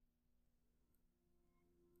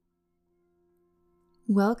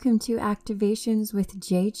Welcome to Activations with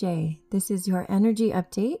JJ. This is your energy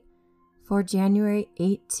update for January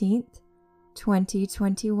 18th,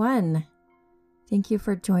 2021. Thank you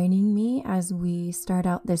for joining me as we start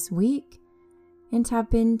out this week and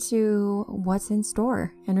tap into what's in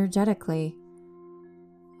store energetically.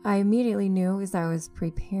 I immediately knew as I was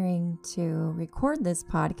preparing to record this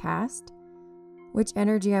podcast which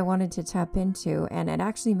energy I wanted to tap into, and it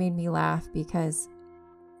actually made me laugh because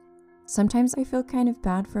sometimes I feel kind of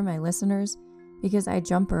bad for my listeners because I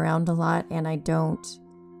jump around a lot and I don't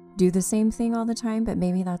do the same thing all the time, but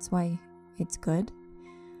maybe that's why it's good.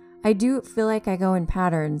 I do feel like I go in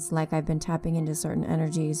patterns, like I've been tapping into certain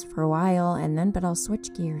energies for a while but I'll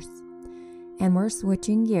switch gears. And we're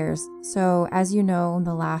switching gears. So as you know, in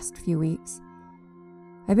the last few weeks,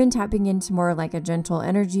 I've been tapping into more like a gentle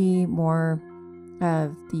energy, more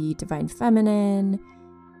of the Divine Feminine,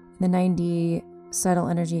 the 90 Subtle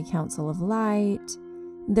Energy Council of Light.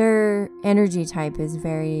 Their energy type is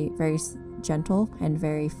very, very gentle and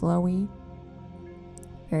very flowy,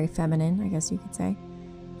 very feminine, I guess you could say.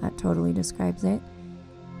 That totally describes it.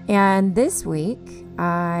 And this week,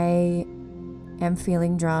 I am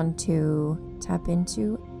feeling drawn to tap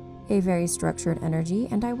into a very structured energy,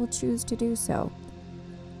 and I will choose to do so.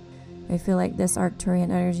 I feel like this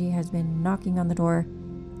Arcturian energy has been knocking on the door,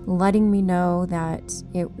 letting me know that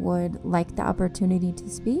it would like the opportunity to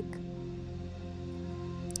speak.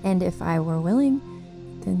 And if I were willing,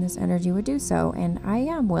 then this energy would do so. And I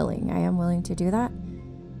am willing. I am willing to do that.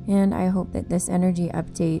 And I hope that this energy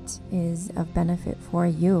update is of benefit for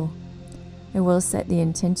you. I will set the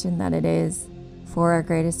intention that it is for our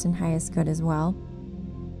greatest and highest good as well.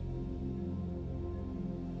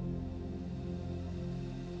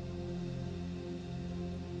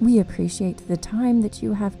 We appreciate the time that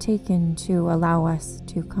you have taken to allow us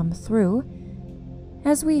to come through,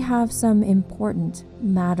 as we have some important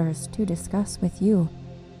matters to discuss with you.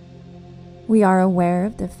 We are aware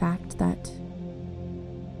of the fact that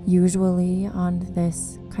usually on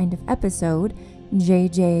this kind of episode,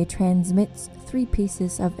 JJ transmits 3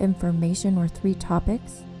 pieces of information or 3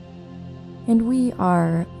 topics, and we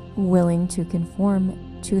are willing to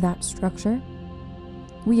conform to that structure.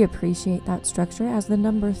 We appreciate that structure as the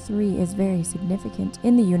number 3 is very significant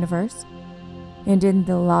in the universe and in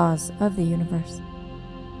the laws of the universe.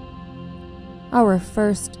 Our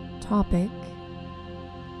first topic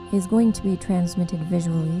is going to be transmitted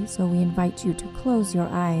visually, so we invite you to close your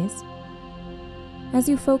eyes as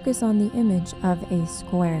you focus on the image of a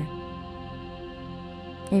square.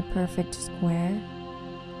 A perfect square.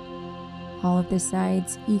 All of the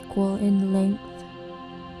sides equal in length.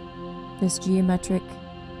 This geometric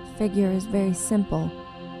figure is very simple,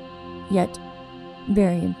 yet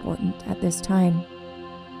very important at this time.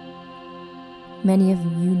 Many of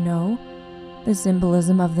you know the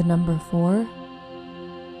symbolism of the number 4.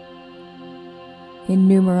 In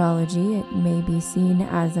numerology, it may be seen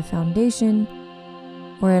as a foundation,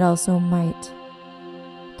 or it also might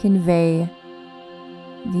convey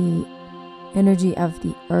the energy of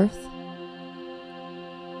the earth.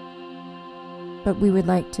 But we would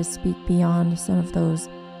like to speak beyond some of those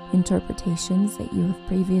interpretations that you have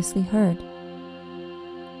previously heard.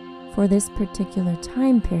 For this particular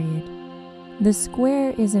time period, the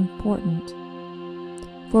square is important,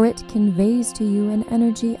 for it conveys to you an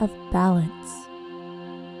energy of balance.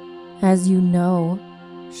 As you know,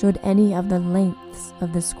 should any of the lengths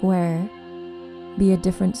of the square be a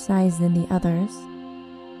different size than the others,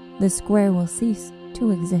 the square will cease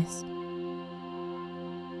to exist.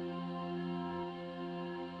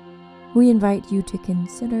 We invite you to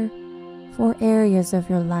consider 4 areas of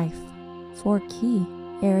your life, 4 key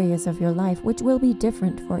areas of your life, which will be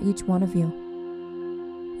different for each one of you.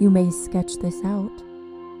 You may sketch this out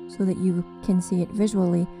so that you can see it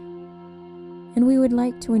visually, and we would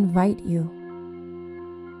like to invite you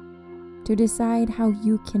to decide how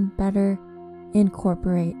you can better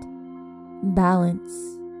incorporate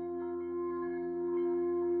balance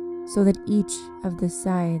so that each of the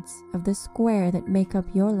sides of the square that make up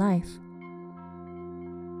your life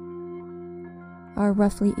are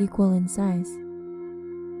roughly equal in size.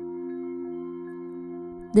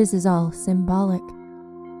 This is all symbolic,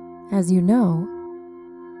 as you know,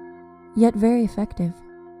 yet very effective.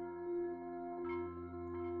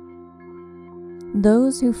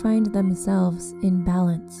 Those who find themselves in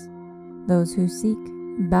balance, those who seek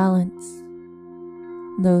balance,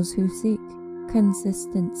 those who seek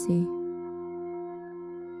consistency,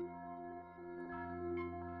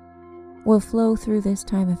 will flow through this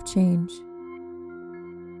time of change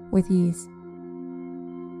with ease.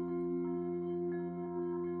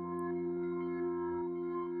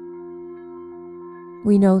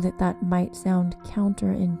 We know that that might sound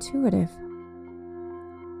counterintuitive,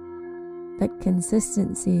 that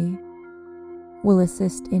consistency will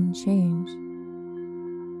assist in change.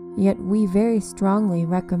 Yet we very strongly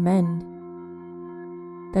recommend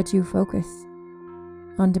that you focus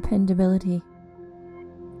on dependability,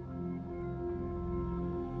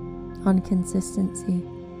 on consistency,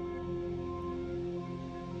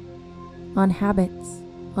 on habits,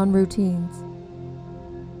 on routines.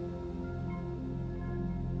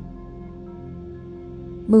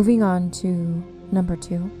 Moving on to number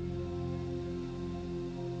 2.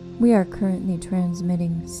 We are currently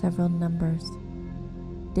transmitting several numbers,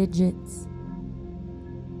 digits.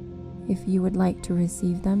 If you would like to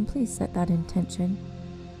receive them, please set that intention.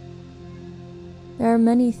 There are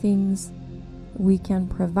many things we can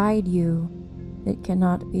provide you that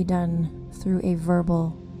cannot be done through a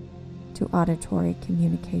verbal to auditory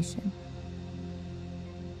communication.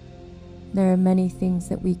 There are many things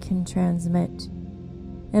that we can transmit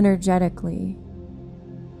energetically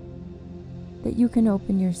that you can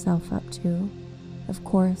open yourself up to, of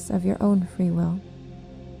course, of your own free will.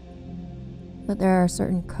 But there are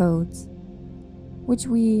certain codes which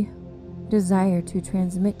we desire to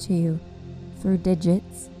transmit to you through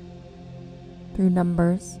digits, through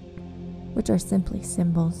numbers, which are simply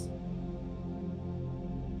symbols.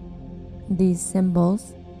 These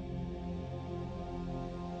symbols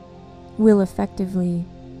will effectively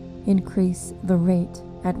increase the rate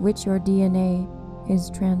at which your DNA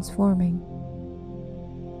is transforming,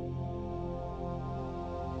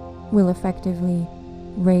 will effectively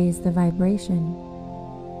raise the vibration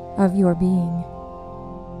of your being,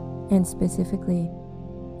 and specifically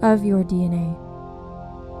of your DNA.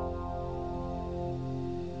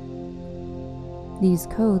 These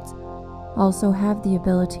codes also have the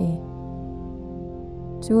ability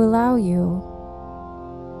to allow you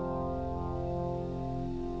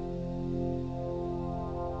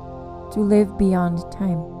to live beyond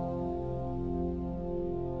time,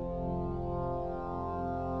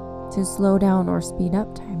 to slow down or speed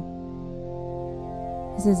up time.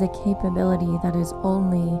 This is a capability that is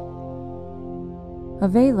only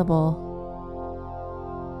available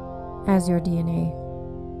as your DNA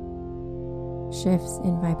shifts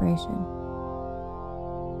in vibration.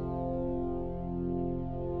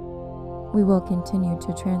 We will continue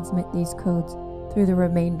to transmit these codes through the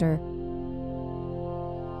remainder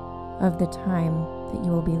of the time that you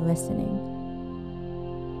will be listening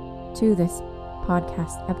to this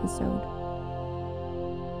podcast episode.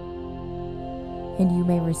 And you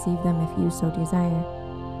may receive them if you so desire.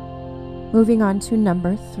 Moving on to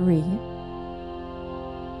number 3.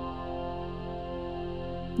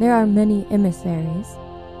 There are many emissaries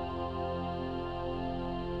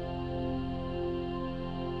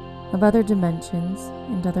of other dimensions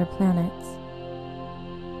and other planets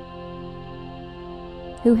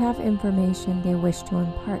who have information they wish to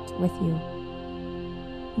impart with you,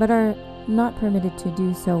 but are not permitted to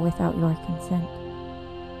do so without your consent.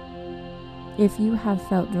 If you have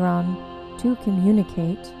felt drawn to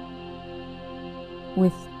communicate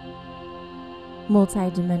with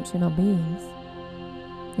multi-dimensional beings,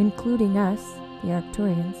 including us, the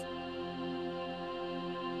Arcturians,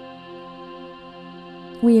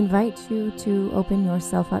 we invite you to open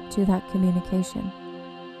yourself up to that communication.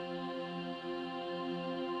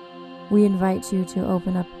 We invite you to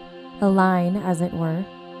open up a line, as it were,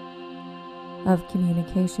 of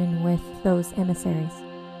communication with those emissaries,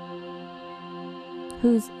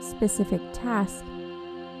 whose specific task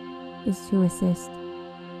is to assist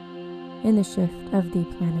in the shift of the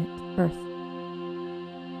planet Earth.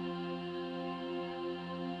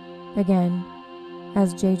 Again,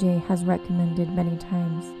 as JJ has recommended many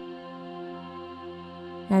times,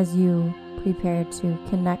 as you prepare to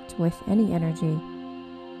connect with any energy,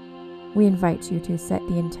 we invite you to set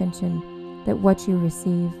the intention that what you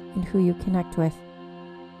receive and who you connect with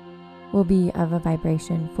will be of a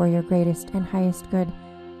vibration for your greatest and highest good,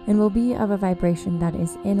 and will be of a vibration that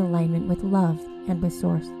is in alignment with love and with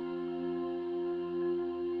Source.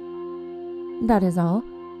 That is all.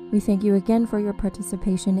 We thank you again for your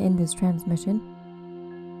participation in this transmission,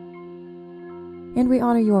 and we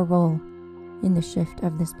honor your role in the shift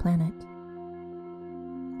of this planet.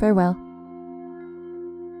 Farewell.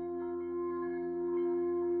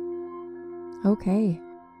 Okay,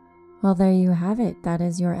 well, there you have it. That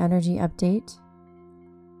is your energy update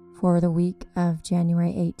for the week of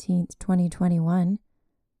January 18th, 2021.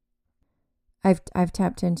 I've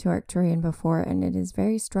tapped into Arcturian before, and it is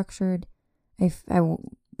very structured. If I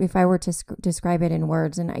were to describe it in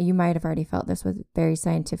words, and you might have already felt this, with very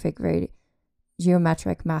scientific, very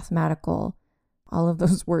geometric, mathematical, all of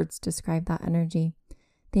those words describe that energy.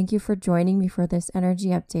 Thank you for joining me for this energy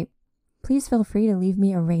update. Please feel free to leave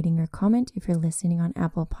me a rating or comment if you're listening on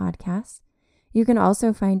Apple Podcasts. You can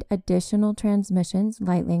also find additional transmissions,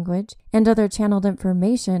 light language, and other channeled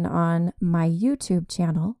information on my YouTube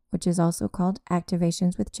channel, which is also called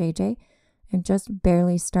Activations with JJ. I've just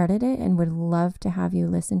barely started it and would love to have you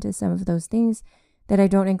listen to some of those things that I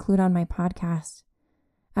don't include on my podcast.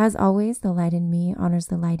 As always, the light in me honors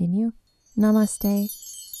the light in you. Namaste,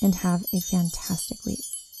 and have a fantastic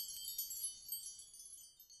week.